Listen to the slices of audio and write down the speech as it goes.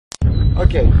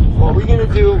Okay, what we're gonna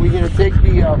do, we're gonna take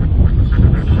the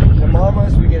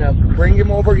mamas, we're gonna bring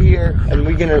him over here, and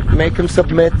we're gonna make him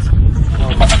submit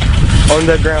on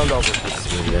the ground over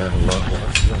here.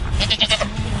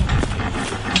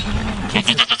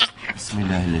 بسم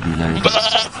الله الذي لا يضر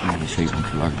مع اسمه شيء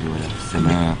في الأرض ولا في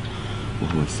السماء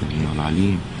وهو السميع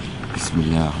العليم. بسم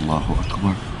الله الله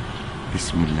أكبر.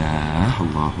 بسم الله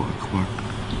الله أكبر.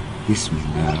 بسم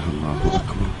الله الله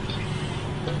أكبر.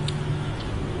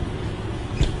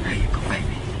 There you go,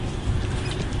 baby.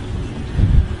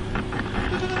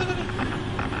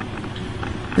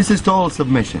 This is total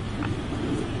submission.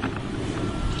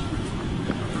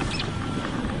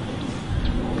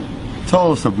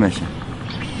 Total submission.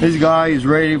 This guy is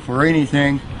ready for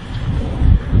anything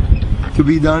to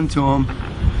be done to him,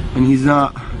 and he's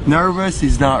not nervous,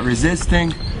 he's not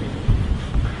resisting.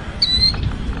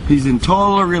 He's in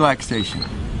total relaxation.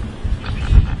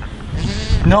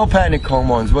 No panic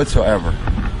hormones whatsoever.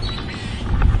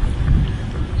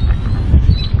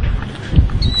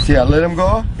 See, I let him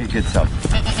go, he gets up.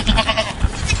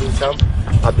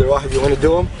 Abdulwahid, you want to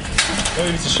do him? No,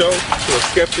 you need to show to a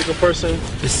skeptical person.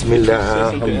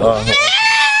 Bismillah.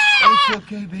 It's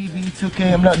okay, baby, it's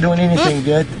okay. I'm not doing anything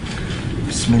yet.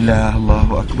 Bismillah,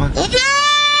 Allahu Akbar.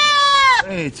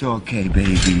 It's okay,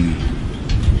 baby.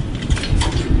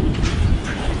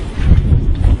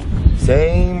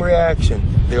 Same reaction.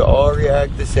 They all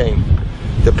react the same.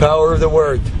 The power of the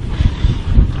word.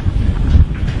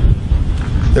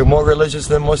 They're more religious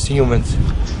than most humans.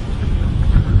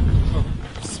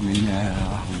 Bismillah,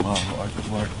 Allahu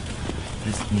Akbar.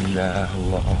 Bismillah,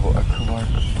 Allahu Akbar.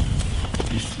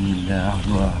 Bismillah,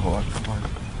 Allahu Akbar.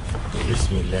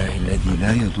 Bismillah الذي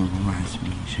لا يضر مع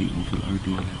اسمه شيء في الأرض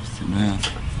ولا في السماء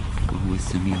وهو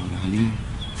السميع العليم.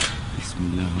 بسم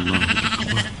الله الله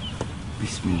أكبر.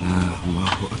 بسم الله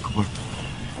الله أكبر.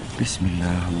 بسم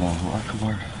الله الله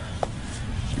أكبر.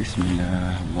 بسم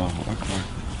الله الله أكبر.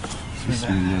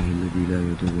 بسم الله الذي لا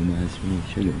يضر مع اسمه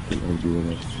شيء في الأرض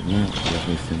ولا في السماء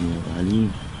وهو السميع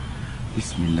العليم.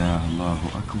 بسم الله الله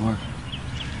أكبر.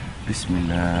 بسم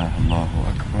الله الله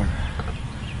أكبر.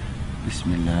 بسم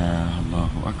الله الله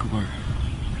أكبر.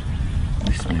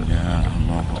 بسم الله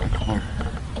الله أكبر.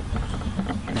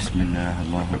 بسم الله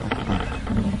الله أكبر.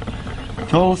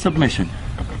 Total submission.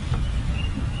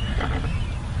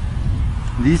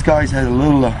 These guys had a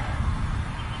little,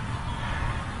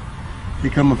 they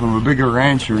come from a bigger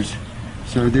ranchers,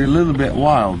 so they're a little bit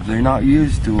wild. They're not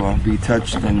used to be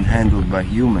touched and handled by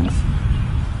humans.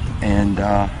 And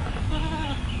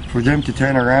for them to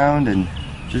turn around and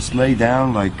just lay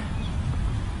down like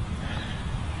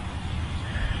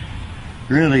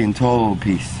really in total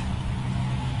peace.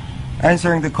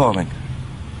 Answering the calling.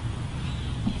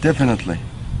 Definitely.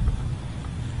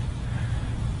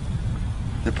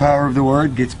 The power of the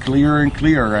word gets clearer and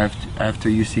clearer after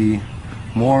you see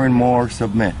more and more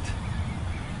submit.